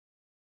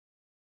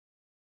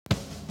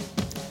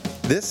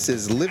This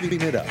is Living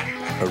It Up,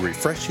 a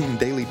refreshing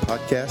daily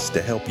podcast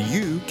to help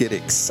you get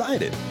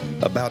excited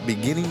about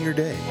beginning your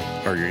day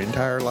or your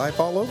entire life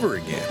all over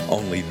again.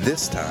 Only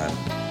this time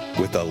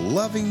with a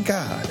loving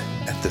God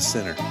at the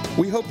center.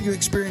 We hope you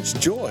experience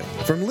joy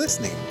from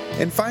listening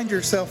and find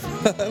yourself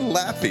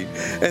laughing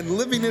and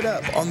living it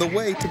up on the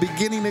way to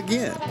beginning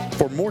again.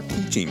 For more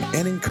teaching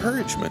and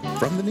encouragement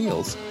from the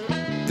Neils,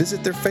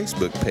 visit their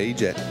Facebook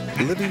page at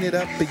Living It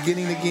Up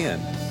Beginning Again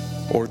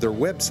or their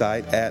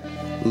website at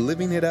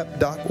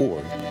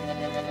livingitup.org.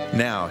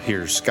 Now,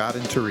 here's Scott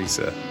and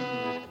Teresa.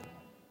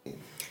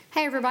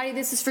 Hey everybody,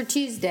 this is for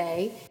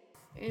Tuesday,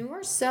 and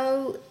we're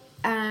so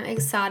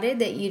excited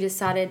that you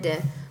decided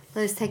to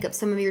let us take up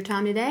some of your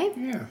time today.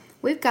 Yeah.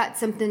 We've got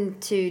something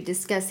to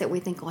discuss that we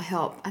think will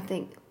help. I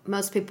think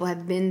most people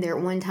have been there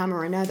at one time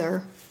or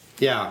another.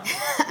 Yeah,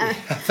 I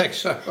think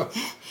so.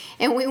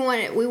 And we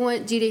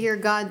want you to hear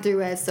God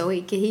through us so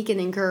he can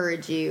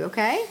encourage you,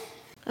 okay?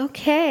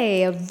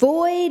 Okay,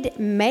 avoid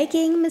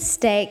making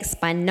mistakes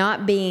by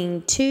not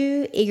being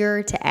too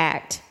eager to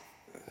act.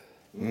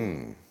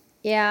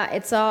 Yeah,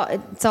 it's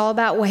all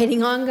about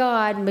waiting on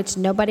God, which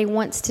nobody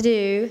wants to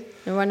do.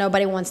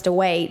 Nobody wants to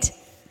wait.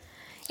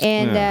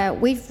 And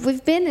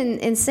we've been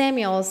in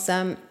Samuel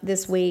some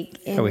this week.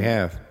 And Yeah, we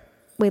have.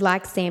 we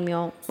like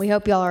Samuel. We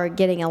hope y'all are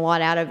getting a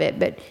lot out of it.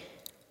 But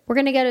we're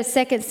going to go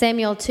to 2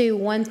 Samuel 2,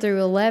 1 through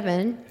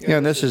 11.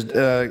 Yeah, this is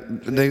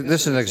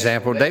an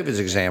example, David's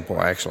example,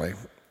 actually.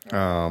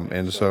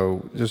 And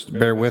so just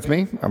bear with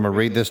me. I'm going to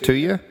read this to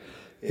you,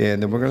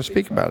 and then we're going to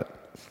speak about it.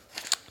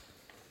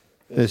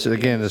 This,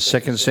 again, is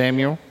 2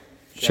 Samuel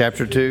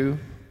chapter 2,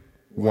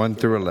 1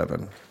 through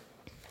 11.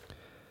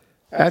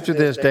 After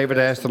this, David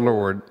asked the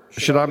Lord,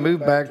 "Should I move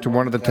back to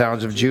one of the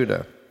towns of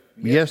Judah?"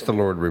 "Yes," the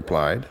Lord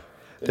replied.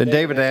 Then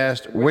David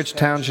asked, "Which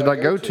town should I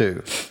go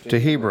to?" "To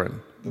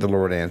Hebron," the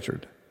Lord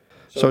answered.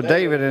 So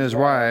David and his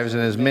wives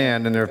and his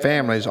men and their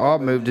families all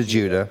moved to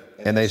Judah,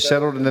 and they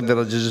settled in the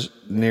villages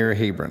near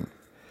Hebron.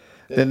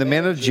 Then the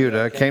men of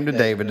Judah came to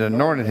David and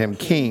anointed him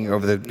king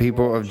over the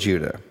people of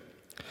Judah.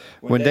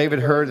 When David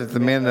heard that the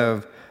men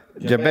of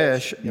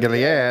Jabesh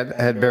Gilead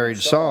had buried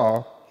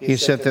Saul, he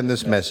sent them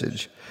this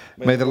message: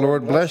 "May the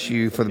Lord bless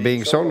you for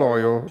being so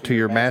loyal to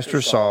your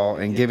master Saul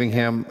and giving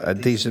him a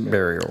decent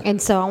burial."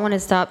 And so I want to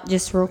stop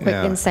just real quick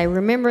and say,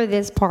 remember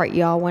this part,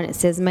 y'all, when it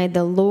says, "May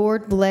the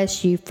Lord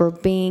bless you for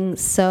being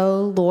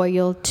so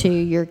loyal to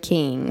your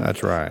king."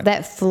 That's right.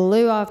 That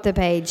flew off the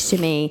page to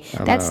me.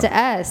 That's to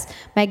us.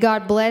 May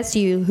God bless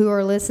you who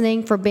are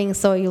listening for being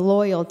so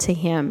loyal to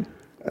him.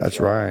 That's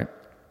right.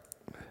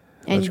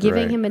 And That's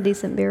giving great. him a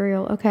decent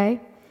burial,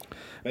 okay?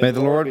 May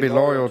the Lord be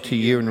loyal to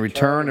you in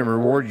return and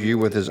reward you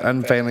with his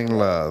unfailing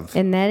love.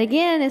 And that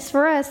again is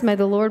for us. May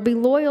the Lord be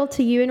loyal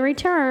to you in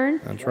return.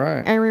 That's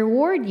right. And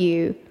reward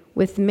you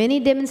with many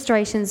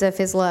demonstrations of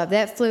his love.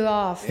 That flew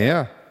off.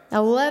 Yeah. I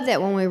love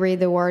that when we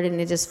read the word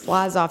and it just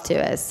flies off to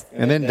us.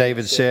 And then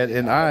David said,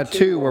 "And I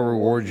too will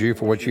reward you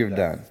for what you have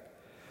done.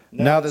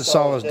 Now that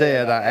Saul is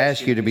dead, I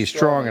ask you to be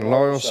strong and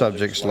loyal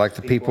subjects like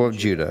the people of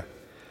Judah,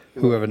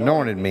 who have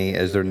anointed me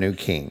as their new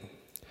king."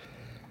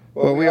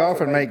 Well, we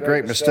often make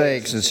great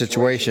mistakes in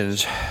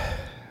situations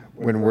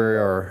when we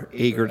are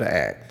eager to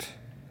act.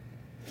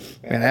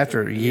 And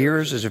after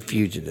years as a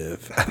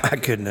fugitive, my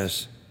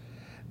goodness,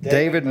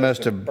 David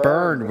must have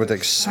burned with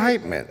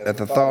excitement at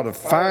the thought of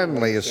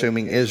finally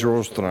assuming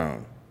Israel's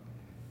throne.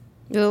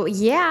 Well,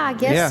 yeah, I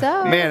guess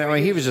so. Man, I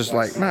mean, he was just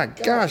like, my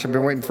gosh, I've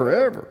been waiting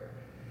forever.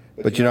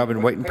 But, I've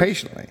been waiting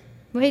patiently.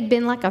 Well, he'd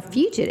been like a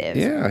fugitive.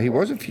 Yeah, he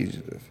was a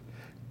fugitive.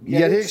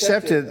 Yet he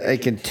accepted a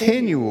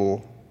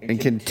continued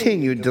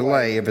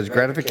delay of his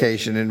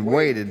gratification and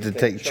waited to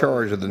take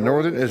charge of the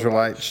northern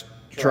Israelite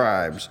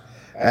tribes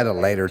at a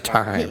later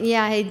time.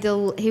 Yeah,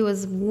 he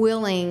was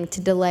willing to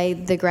delay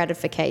the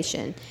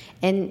gratification.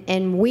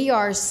 And we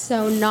are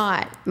so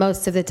not,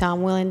 most of the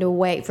time, willing to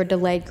wait for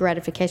delayed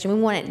gratification.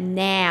 We want it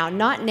now.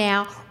 Not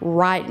now,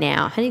 right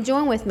now. Honey,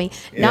 join with me.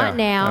 Not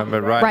now,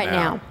 but right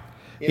now.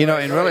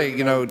 And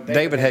really,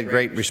 David had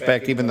great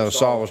respect, even though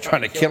Saul was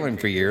trying to kill him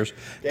for years.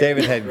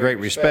 David had great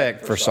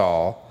respect for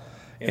Saul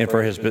and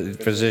for his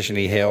position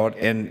he held.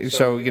 And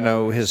so,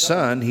 his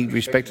son, he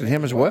respected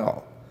him as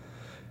well.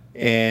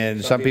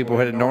 And some people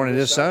had anointed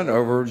his son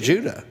over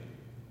Judah,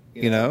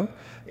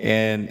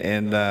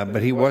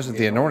 but he wasn't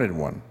the anointed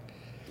one.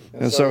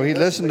 And so he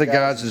listened to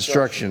God's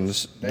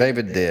instructions,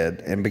 David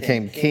did, and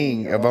became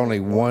king of only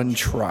one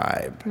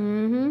tribe,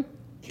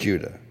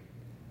 Judah.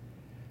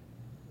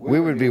 We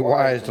would be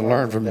wise to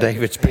learn from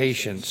David's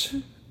patience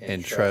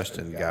and trust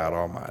in God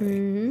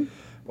Almighty.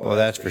 Well,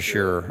 that's for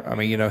sure. I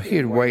mean, he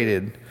had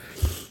waited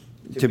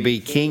to be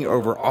king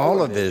over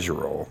all of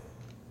Israel,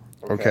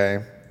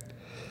 okay?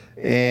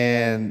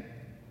 And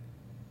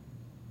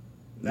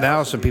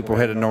now some people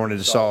had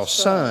anointed Saul's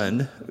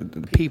son,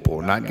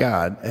 people, not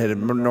God, had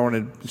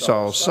anointed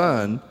Saul's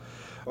son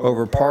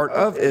over part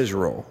of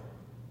Israel.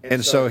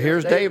 And so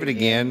here's David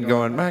again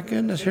going, my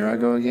goodness, here I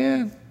go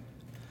again.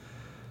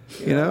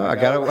 You know, I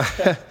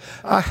thought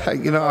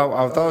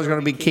I was going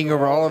to be king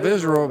over all of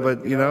Israel,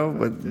 but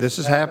this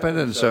has happened,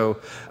 and so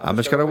I'm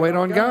just going to wait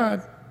on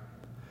God.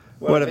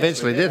 What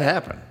eventually did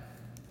happen,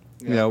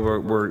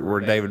 where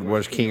David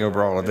was king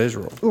over all of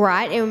Israel.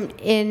 Right,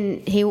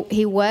 and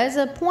he was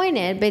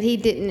appointed, but he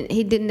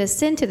didn't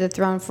ascend to the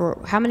throne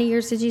for how many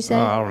years did you say?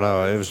 I don't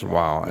know. It was a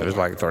while. It was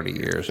like 30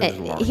 years. It was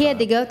a long He had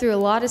to time. go through a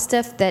lot of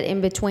stuff that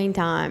in between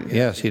time.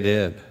 Yes, he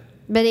did.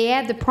 But he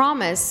had the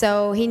promise,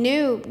 so he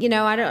knew, he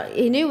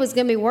knew it was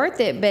going to be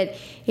worth it. But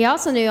he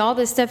also knew all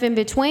this stuff in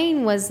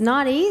between was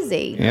not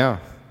easy. Yeah.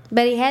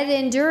 But he had to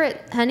endure it,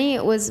 honey.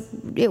 It was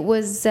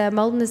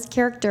molding his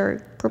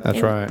character, That's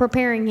right.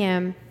 preparing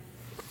him.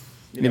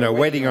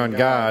 Waiting on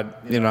God.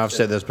 I've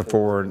said this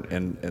before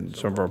in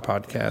some of our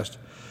podcasts.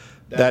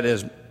 That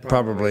is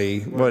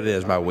probably what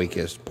is my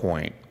weakest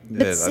point.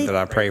 That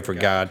I pray for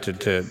God to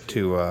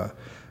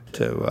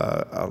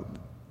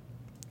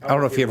I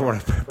don't know if you ever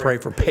want to pray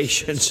for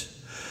patience,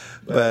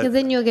 but Because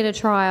then you'll get a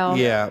trial.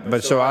 yeah.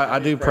 But so I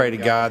do pray to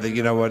God that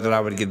that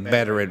I would get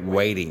better at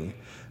waiting.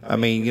 I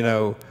mean,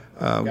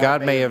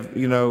 God may have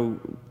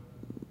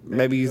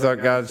maybe you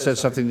thought God said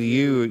something to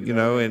you,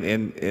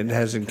 and it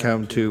hasn't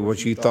come to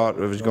what you thought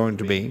it was going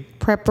to be.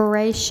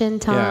 Preparation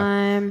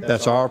time. Yeah,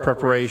 that's all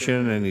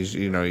preparation, and he's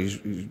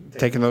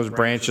taking those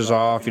branches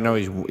off.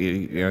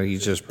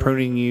 He's just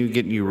pruning you,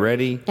 getting you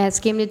ready.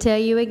 Ask him to tell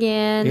you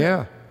again.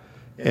 Yeah,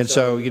 and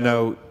so you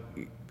don't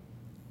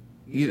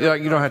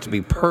have to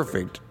be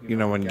perfect.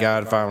 When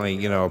God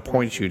finally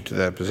appoints you to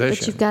that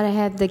position, But you've got to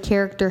have the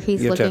character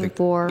he's You have to have looking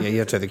for. Yeah, you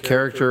have to have the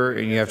character,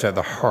 and you have to have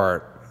the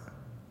heart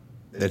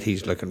that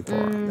he's looking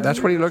for.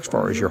 That's what he looks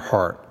for, is your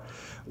heart.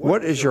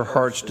 What is your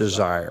heart's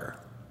desire?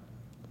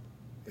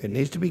 It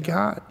needs to be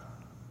God.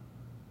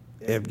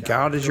 If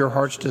God is your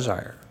heart's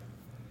desire,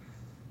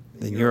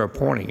 then your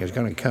appointing is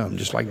going to come,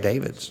 just like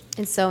David's.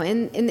 And so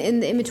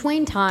in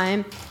between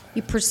time,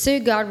 you pursue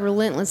God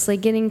relentlessly,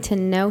 getting to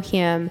know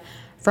him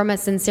from a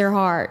sincere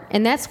heart.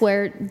 And that's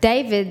where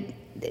David,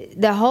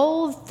 the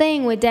whole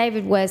thing with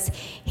David was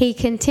he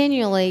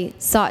continually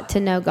sought to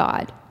know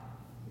God.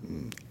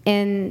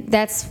 And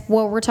that's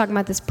what we're talking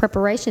about, this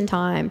preparation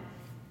time.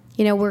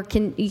 You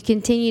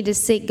continue to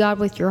seek God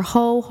with your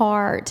whole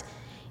heart.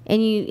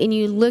 And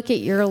you look at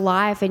your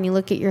life and you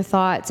look at your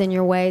thoughts and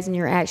your ways and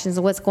your actions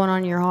and what's going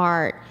on in your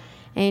heart.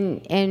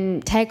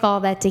 And take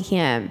all that to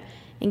him.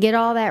 And get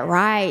all that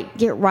right.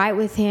 Get right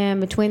with him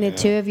between the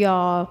two of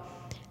y'all.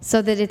 So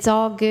that it's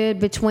all good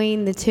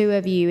between the two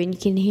of you. And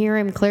you can hear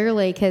him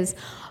clearly because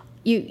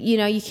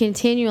you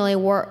continually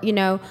work,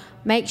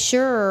 make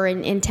sure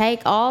and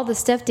take all the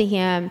stuff to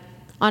him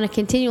on a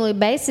continual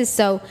basis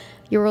so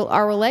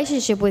our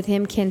relationship with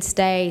him can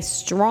stay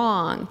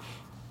strong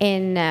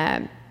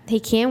and he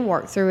can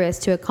work through us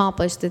to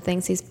accomplish the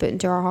things he's put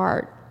into our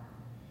heart.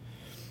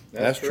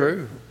 That's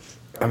true.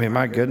 I mean,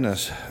 my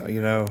goodness,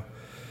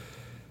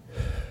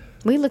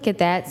 We look at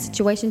that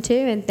situation too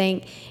and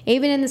think,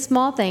 even in the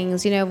small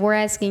things, if we're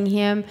asking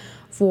him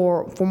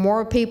for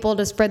more people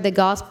to spread the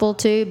gospel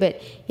to,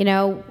 but,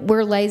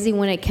 we're lazy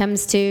when it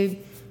comes to,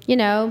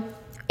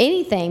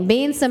 anything,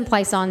 being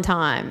someplace on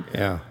time.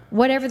 Yeah.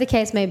 Whatever the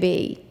case may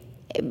be.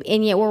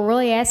 And yet we're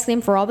really asking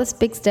him for all this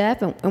big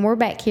stuff, and we're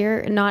back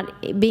here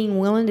not being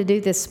willing to do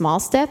this small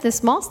stuff. The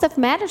small stuff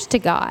matters to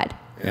God.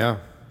 Yeah.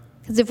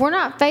 Because if we're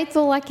not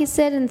faithful, like you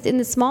said, in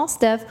the small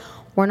stuff,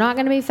 we're not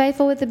going to be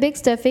faithful with the big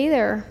stuff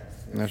either.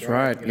 That's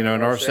right. And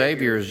our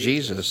Savior is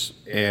Jesus,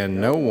 and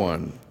no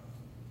one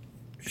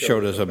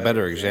showed us a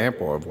better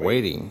example of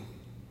waiting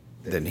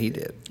than he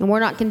did. And we're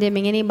not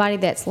condemning anybody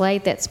that's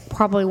late. That's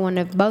probably one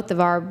of both of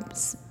our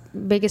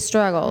biggest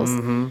struggles,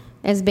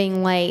 as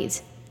being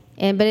late.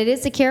 But it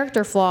is a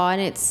character flaw,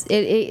 and it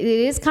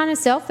is kind of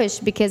selfish,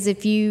 because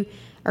if you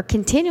are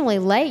continually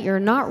late, you're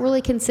not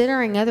really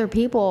considering other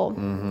people.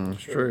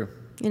 It's true.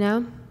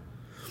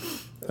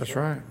 That's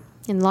right.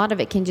 And a lot of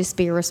it can just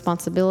be a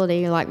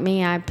responsibility. Like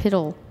me, I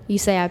piddle. You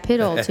say I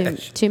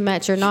piddle too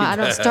much or not.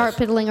 I don't start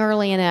piddling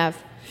early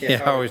enough.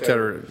 Yeah, I always tell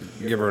her,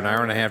 give her an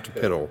hour and a half to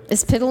piddle.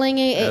 Is piddling,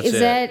 is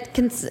that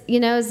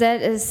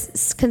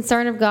a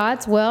concern of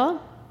God's?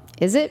 Well,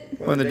 is it?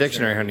 Well, in the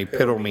dictionary, honey,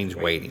 piddle means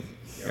waiting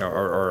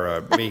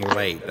or being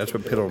late. That's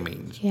what piddle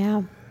means.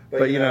 Yeah.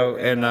 But,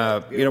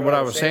 what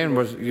I was saying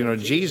was,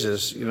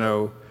 Jesus,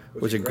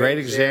 was a great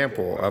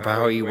example of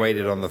how he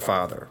waited on the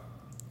Father.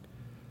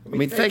 I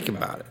mean, think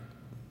about it.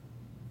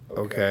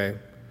 Okay?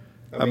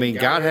 I mean,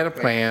 God had a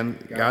plan.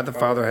 God the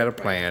Father had a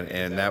plan,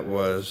 and that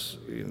was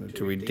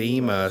to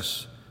redeem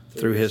us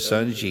through his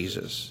Son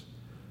Jesus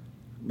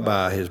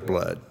by his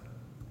blood.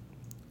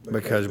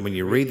 Because when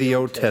you read the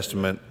Old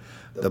Testament,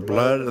 the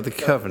blood of the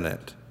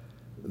covenant,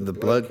 the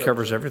blood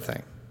covers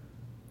everything.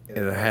 And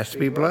it has to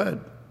be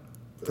blood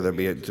for there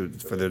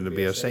to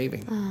be a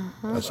saving,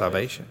 a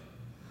salvation.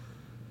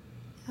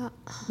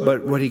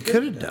 But what he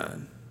could have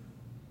done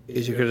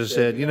is he could have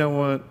said, you know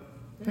what?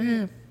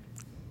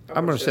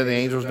 I'm going to send the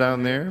angels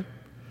down there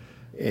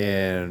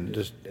and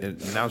just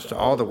announce to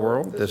all the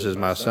world, this is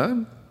my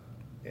son,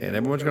 and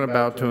everyone's going to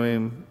bow to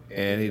him,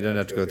 and he doesn't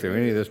have to go through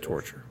any of this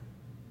torture.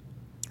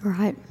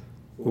 Right.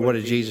 Well, what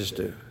did Jesus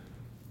do?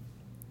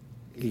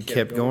 He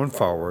kept going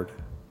forward,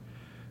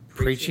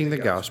 preaching the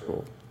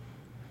gospel,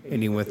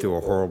 and he went through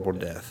a horrible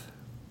death.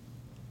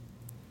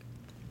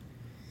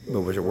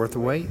 But was it worth the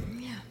wait?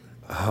 Yeah.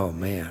 Oh,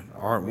 man,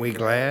 aren't we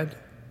glad?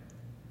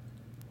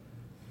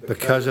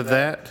 Because of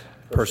that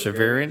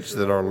perseverance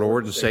that our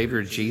Lord and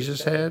Savior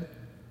Jesus had,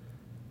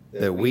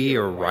 that we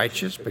are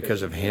righteous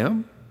because of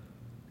him,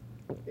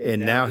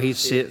 and now he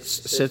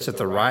sits at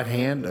the right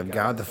hand of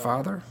God the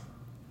Father.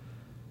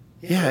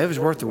 Yeah, it was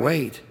worth the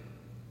wait.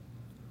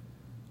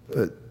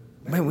 But,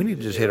 man, we need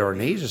to just hit our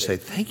knees and say,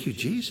 thank you,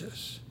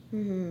 Jesus,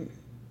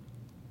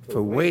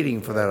 for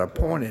waiting for that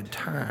appointed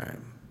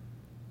time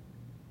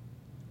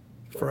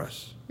for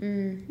us.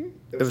 It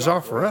was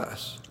all for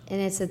us. And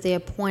it's at the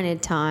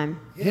appointed time.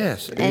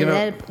 Yes. And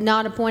that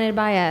not appointed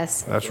by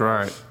us. That's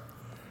right.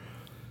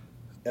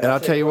 And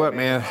I'll tell you what,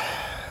 man,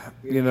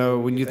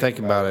 when you think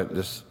about it,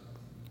 just,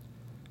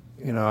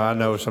 I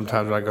know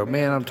sometimes when I go,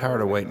 man, I'm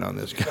tired of waiting on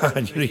this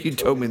God. You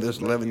told me this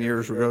 11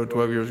 years ago,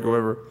 12 years ago,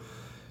 whatever.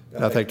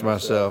 And I think to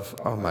myself,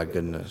 oh, my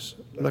goodness,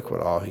 look what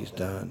all he's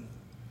done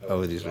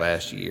over these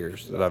last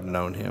years that I've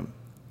known him.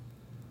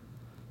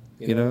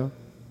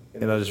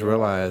 And I just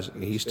realize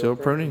he's still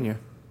pruning you,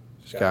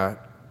 Scott.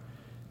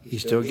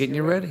 He's still getting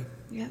you ready.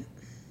 Yeah.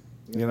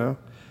 And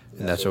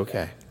that's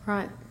okay.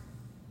 Right.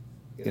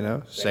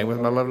 Same with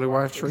my lovely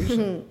wife,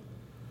 Teresa.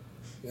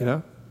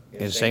 And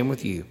same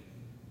with you.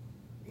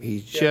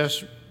 He's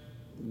just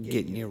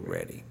getting you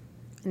ready.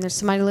 And there's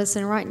somebody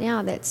listening right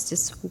now that's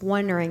just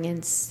wondering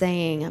and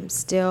saying,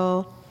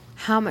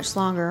 how much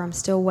longer? I'm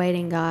still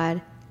waiting,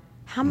 God.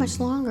 How much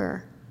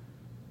longer?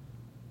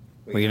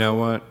 Well, you know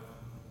what?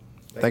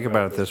 Think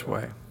about it this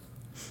way.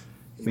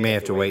 You may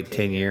have to wait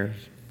 10 years.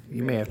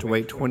 You may have to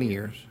wait 20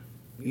 years.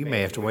 You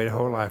may have to wait a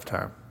whole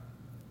lifetime.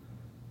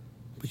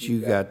 But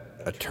you got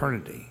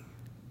eternity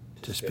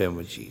to spend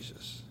with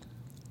Jesus.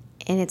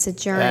 And it's a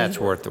journey. That's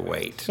worth the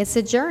wait. It's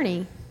a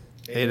journey.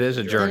 It is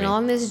a journey. And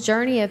on this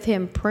journey of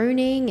him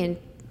pruning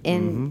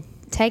and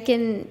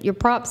taking your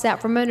props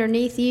out from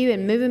underneath you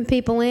and moving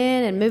people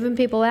in and moving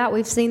people out,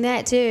 we've seen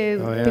that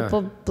too. Oh, yeah.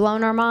 People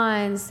blown our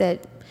minds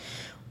that,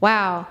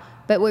 wow.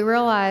 But we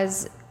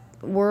realize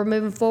we're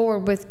moving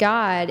forward with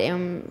God,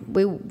 and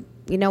we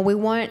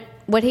want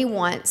what he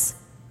wants.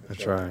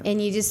 That's right. And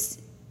you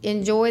just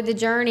enjoy the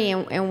journey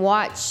and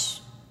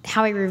watch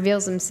how he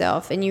reveals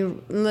himself. And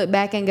you look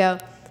back and go,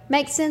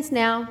 makes sense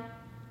now.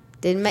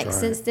 Didn't make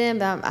sense then,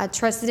 but I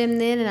trusted him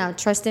then, and I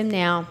trust him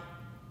now.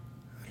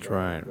 That's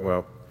right.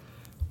 Well,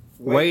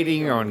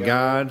 waiting on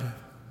God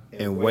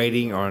and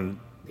waiting on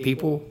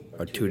people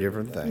are two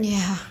different things.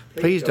 Yeah.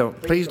 Please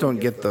don't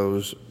get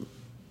those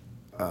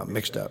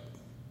mixed up.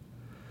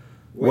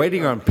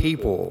 Waiting on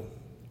people,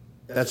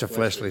 that's a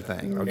fleshly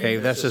thing. Okay,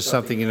 that's just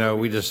something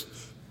we just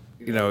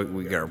we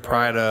get our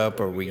pride up,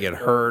 or we get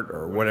hurt,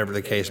 or whatever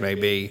the case may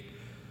be.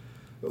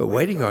 But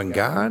waiting on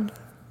God,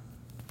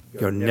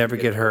 you'll never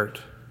get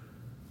hurt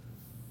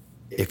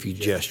if you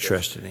just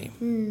trust in him.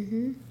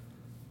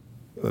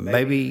 Mm-hmm. But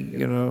maybe,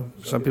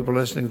 some people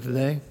listening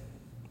today,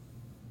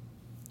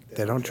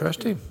 they don't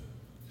trust him.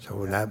 So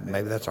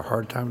maybe that's a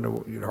hard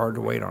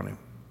to wait on him.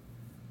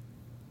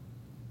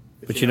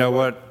 But you know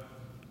what?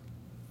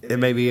 It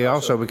may be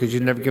also because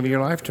you've never given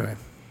your life to him.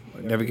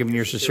 Never given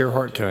your sincere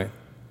heart to him.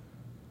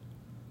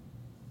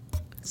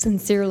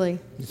 Sincerely,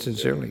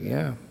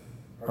 yeah.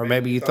 Or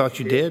maybe you thought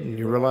you did and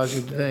you're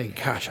realizing today,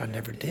 gosh, I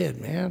never did,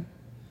 man.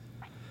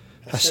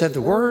 I said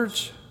the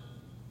words.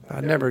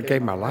 I never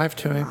gave my life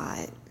to him.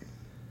 right.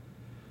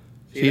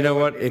 So you know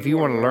what? If you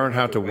want to learn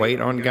how to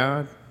wait on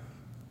God,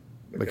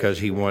 because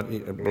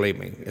believe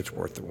me, it's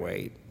worth the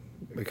wait,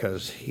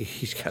 because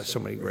he's got so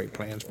many great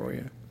plans for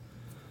you.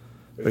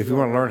 But if you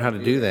want to learn how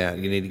to do that,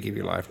 you need to give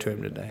your life to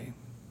him today.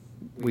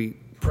 We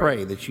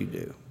pray that you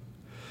do.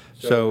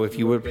 So if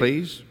you would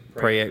please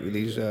pray out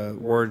these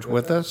words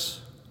with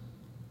us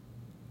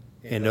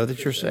and know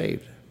that you're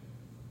saved.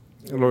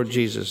 Lord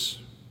Jesus,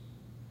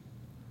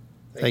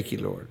 thank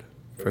you, Lord,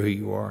 for who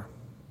you are.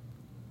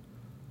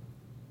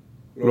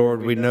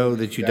 Lord, we know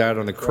that you died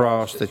on the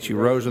cross, that you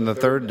rose on the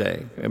third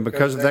day. And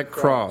because of that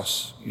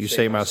cross, you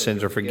say my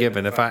sins are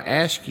forgiven. If I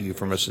ask you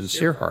from a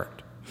sincere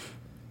heart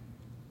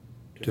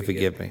to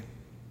forgive me,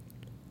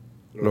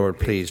 Lord,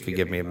 please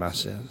forgive me of my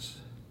sins.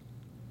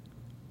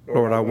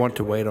 Lord, I want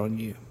to wait on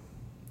you,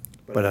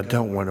 but I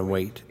don't want to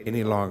wait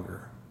any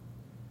longer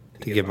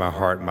to give my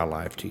heart and my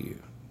life to you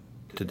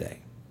today.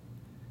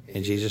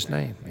 In Jesus'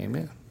 name,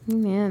 amen.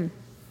 Amen.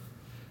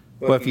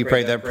 Well, if you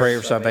prayed that prayer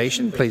of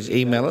salvation, please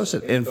email us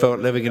at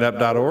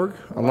info@livingitup.org,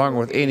 along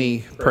with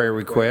any prayer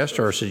requests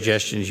or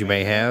suggestions you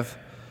may have.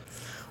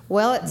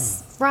 Well,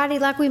 it's Friday,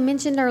 like we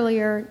mentioned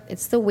earlier.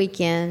 It's the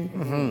weekend.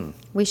 Mm-hmm.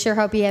 We sure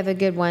hope you have a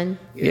good one.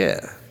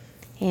 Yeah.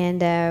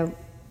 And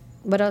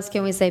what else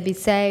can we say? Be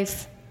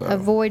safe.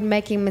 Avoid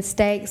making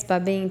mistakes by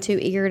being too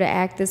eager to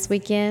act this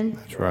weekend.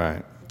 That's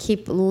right.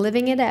 Keep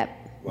living it up.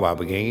 While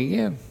beginning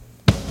again.